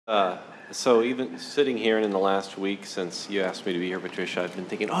So even sitting here and in the last week since you asked me to be here, Patricia, I've been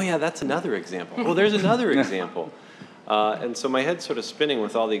thinking, oh yeah, that's another example. Oh, there's another example. And so my head's sort of spinning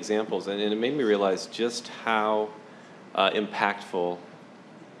with all the examples, and it made me realize just how impactful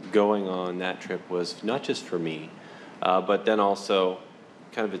going on that trip was, not just for me, but then also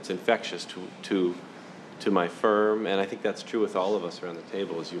kind of it's infectious to my firm, and I think that's true with all of us around the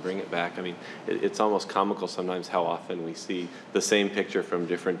table as you bring it back. I mean, it's almost comical sometimes how often we see the same picture from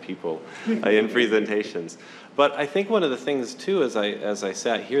different people in presentations. But I think one of the things too, as I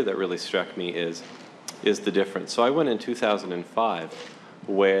sat here, that really struck me is the difference. So I went in 2005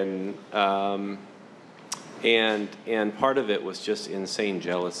 when, and part of it was just insane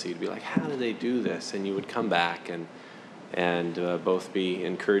jealousy to be like, how do they do this? And you would come back and both be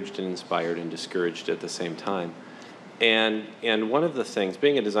encouraged and inspired and discouraged at the same time. And one of the things,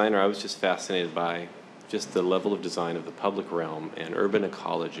 being a designer, I was just fascinated by just the level of design of the public realm and urban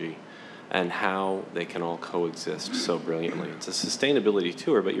ecology and how they can all coexist so brilliantly. It's a sustainability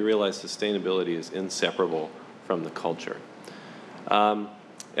tour, but you realize sustainability is inseparable from the culture.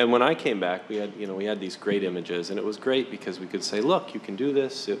 And when I came back, we had these great images, and it was great because we could say, look, you can do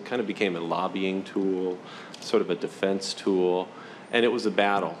this. It kind of became a lobbying tool, sort of a defense tool, and it was a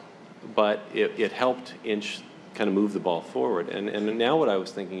battle, but it helped kind of move the ball forward. And now what I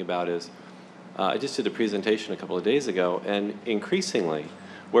was thinking about is, I just did a presentation a couple of days ago, and increasingly,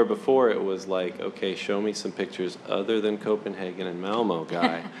 where before it was like, okay, show me some pictures other than Copenhagen and Malmo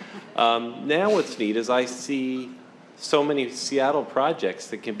guy. Now what's neat is I see so many Seattle projects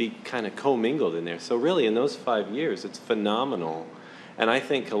that can be kind of commingled in there. So really, in those 5 years, it's phenomenal. And I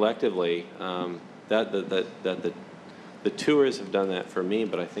think collectively, that the tours have done that for me,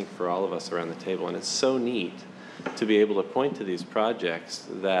 but I think for all of us around the table. And it's so neat to be able to point to these projects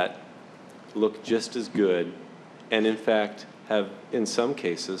that look just as good, and in fact have, in some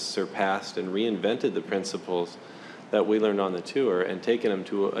cases, surpassed and reinvented the principles that we learned on the tour and taken them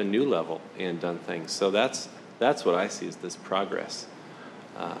to a new level and done things. So that's what I see as this progress.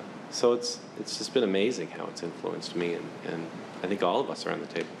 So it's just been amazing how it's influenced me and I think all of us around the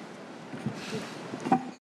table.